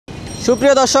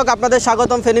সুপ্রিয় দর্শক, আপনাদের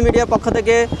স্বাগতম ফেনী মিডিয়ার পক্ষ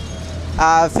থেকে।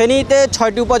 ফেনীতে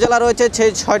 ৬টি উপজেলা রয়েছে।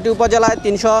 সেই ৬টি উপজেলায়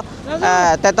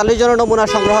 ৩৪৩ জনের নমুনা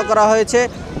সংগ্রহ করা হয়েছে।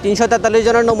 ৩৪৩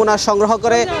 জনের নমুনা সংগ্রহ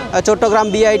করে চট্টগ্রাম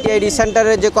বিআইটিআইডি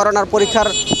সেন্টারে যে করোনার পরীক্ষার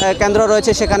কেন্দ্র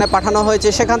রয়েছে সেখানে পাঠানো হয়েছে।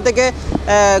 সেখান থেকে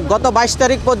গত ২২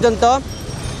 তারিখ পর্যন্ত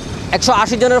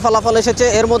 ১৮০ জনের ফলাফল এসেছে।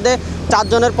 এর মধ্যে ৪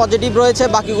 জনের পজিটিভ রয়েছে,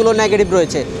 বাকিগুলো নেগেটিভ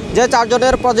রয়েছে। যে ৪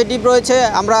 জনের পজিটিভ রয়েছে,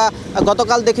 আমরা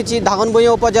গতকাল দেখেছি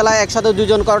দাগনভূঞা উপজেলায় একসাথে ২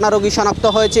 জন করোনা রোগী শনাক্ত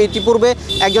হয়েছে। ইতিপূর্বে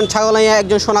একজন ছাগলাইয়া,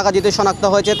 একজন সোনাগাজীতে শনাক্ত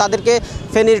হয়েছে। তাদেরকে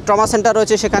ফেনীর ট্রমা সেন্টার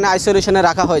রয়েছে, সেখানে আইসোলেশনে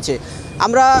রাখা হয়েছে।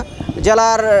 আমরা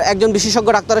জেলার একজন বিশেষজ্ঞ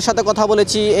ডাক্তারের সাথে কথা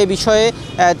বলেছি এই বিষয়ে।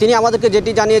 তিনি আমাদেরকে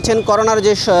যেটি জানিয়েছেন, করোনার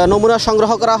যে নমুনা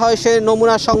সংগ্রহ করা হয় সেই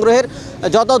নমুনা সংগ্রহের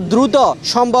যত দ্রুত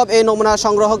সম্ভব এই নমুনা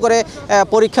সংগ্রহ করে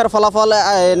পরীক্ষার ফলাফল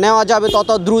নেওয়া যাবে, তত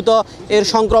দ্রুত এর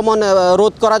সংক্রমণ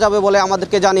রোধ করা যাবে বলে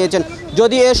আমাদেরকে জানিয়েছেন।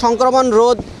 যদি এ সংক্রমণ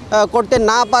রোধ করতে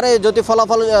না পারে, যদি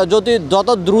ফলাফল যত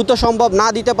দ্রুত সম্ভব না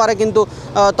দিতে পারে, কিন্তু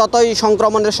ততই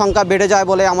সংক্রমণের সংখ্যা বেড়ে যায়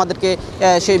বলে আমাদেরকে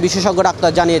সেই বিশেষজ্ঞ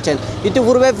ডাক্তার জানিয়েছেন।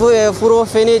 ইতিপূর্বে পূর্ব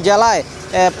ফেনী জেলায়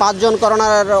 ৫ জন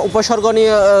করোনার উপসর্গ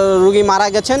নিয়ে রোগী মারা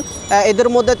গেছেন। এদের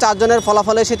মধ্যে ৪ জনের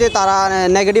ফলাফল এসেছে, তারা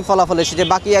নেগেটিভ ফলাফল এসেছে।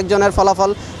 বাকি একজনের ফলাফল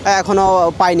এখনও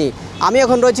পায়নি। আমি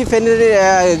এখন রয়েছি ফেনীর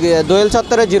দোয়েল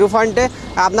চত্বরে জিরো পয়েন্টে।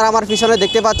 আপনারা আমার পিছনে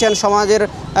দেখতে পাচ্ছেন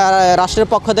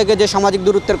রাষ্ট্রের পক্ষ থেকে যে সামাজিক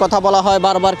দূরত্বের কথা বলা হয়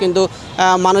বারবার, কিন্তু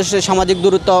মানুষ সামাজিক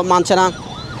দূরত্ব মানছে না।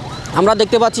 আমরা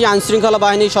দেখতে পাচ্ছি আইনশৃঙ্খলা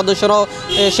বাহিনীর সদস্যরাও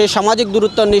সেই সামাজিক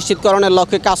দূরত্ব নিশ্চিতকরণের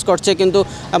লক্ষ্যে কাজ করছে, কিন্তু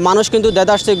মানুষ কিন্তু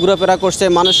দেদারসে ঘুরেফেরা করছে।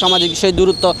 মানুষ সামাজিক সেই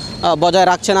দূরত্ব বজায়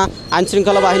রাখছে না।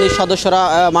 আইনশৃঙ্খলা বাহিনীর সদস্যরা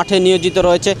মাঠে নিয়োজিত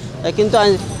রয়েছে, কিন্তু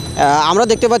আমরা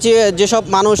দেখতে পাচ্ছি যেসব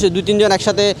মানুষ ২-৩ জন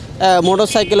একসাথে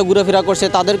মোটরসাইকেলে ঘুরেফেরা করছে,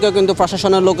 তাদেরকেও কিন্তু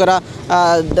প্রশাসনের লোকেরা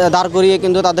দাঁড় করিয়ে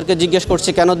কিন্তু তাদেরকে জিজ্ঞেস করছে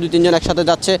কেন ২-৩ জন একসাথে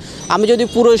যাচ্ছে। আমি যদি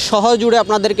পুরো শহর জুড়ে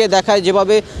আপনাদেরকে দেখাই,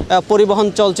 যেভাবে পরিবহন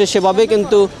চলছে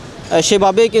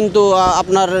সেভাবেই কিন্তু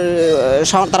আপনার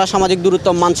তারা সামাজিক দূরত্ব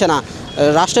মানছে না।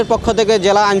 রাষ্ট্রের পক্ষ থেকে,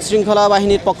 জেলা আইনশৃঙ্খলা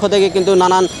বাহিনীর পক্ষ থেকে কিন্তু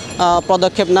নানান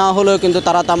পদক্ষেপ নেওয়া হলেও কিন্তু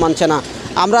তারা তা মানছে না।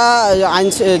 আমরা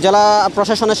জেলা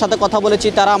প্রশাসনের সাথে কথা বলেছি,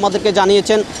 তারা আমাদেরকে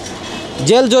জানিয়েছেন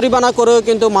জেল জরিমানা করেও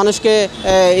কিন্তু মানুষকে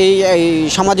এই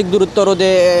সামাজিক দূরত্ব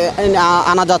রোধে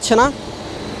আনা যাচ্ছে না।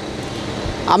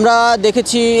 আমরা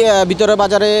দেখেছি ভিতরের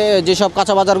বাজারে যেসব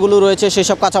কাঁচা বাজারগুলো রয়েছে, সেই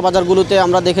সব কাঁচা বাজারগুলোতে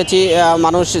আমরা দেখেছি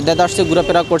মানুষ দেদারসে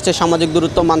ঘোরাফেরা করছে, সামাজিক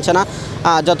দূরত্ব মানছে না।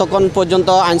 যতক্ষণ পর্যন্ত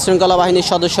আইনশৃঙ্খলা বাহিনীর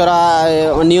সদস্যরা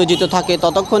নিয়োজিত থাকে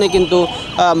ততক্ষণে কিন্তু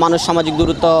মানুষ সামাজিক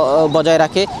দূরত্ব বজায়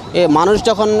রাখে। মানুষ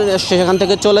যখন সেখান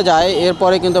থেকে চলে যায়,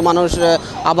 এরপরে কিন্তু মানুষ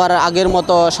আবার আগের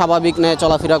মতো স্বাভাবিক নেয়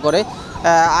চলাফেরা করে।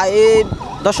 এই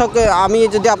দর্শক, আমি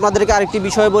যদি আপনাদেরকে আরেকটি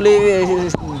বিষয় বলি,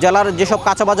 জেলার যেসব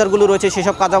কাঁচা বাজারগুলো রয়েছে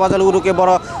সেসব কাঁচা বাজারগুলোকে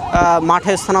বড়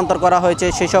মাঠে স্থানান্তর করা হয়েছে।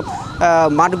 সেই সব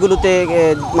মাঠগুলোতে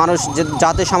মানুষ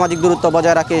যাতে সামাজিক দূরত্ব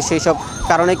বজায় রাখে, সেই সব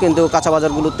কারণে কিন্তু কাঁচা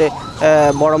বাজারগুলোতে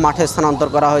বড় মাঠে স্থানান্তর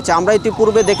করা হয়েছে। আমরা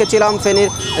ইতিপূর্বে দেখেছিলাম ফেনীর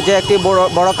যে একটি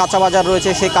বড় কাঁচা বাজার রয়েছে,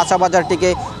 সেই কাঁচা বাজারটিকে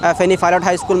ফেনী পাইলট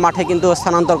হাই স্কুল মাঠে কিন্তু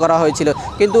স্থানান্তর করা হয়েছিল,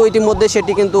 কিন্তু ইতিমধ্যে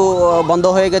সেটি কিন্তু বন্ধ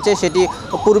হয়ে গেছে। সেটি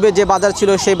পূর্বে যে বাজার ছিল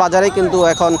সেই বাজারে কিন্তু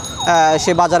এখন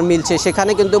সে বাজার মিলছে।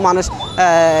 সেখানে কিন্তু মানুষ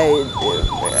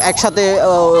একসাথে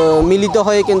মিলিত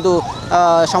হয়ে কিন্তু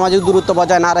সামাজিক দূরত্ব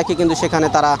বজায় না রেখে কিন্তু সেখানে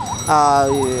তারা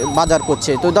বাজার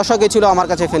করছে। তো দর্শক, এ ছিল আমার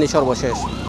কাছে ফেনী সর্বশেষ।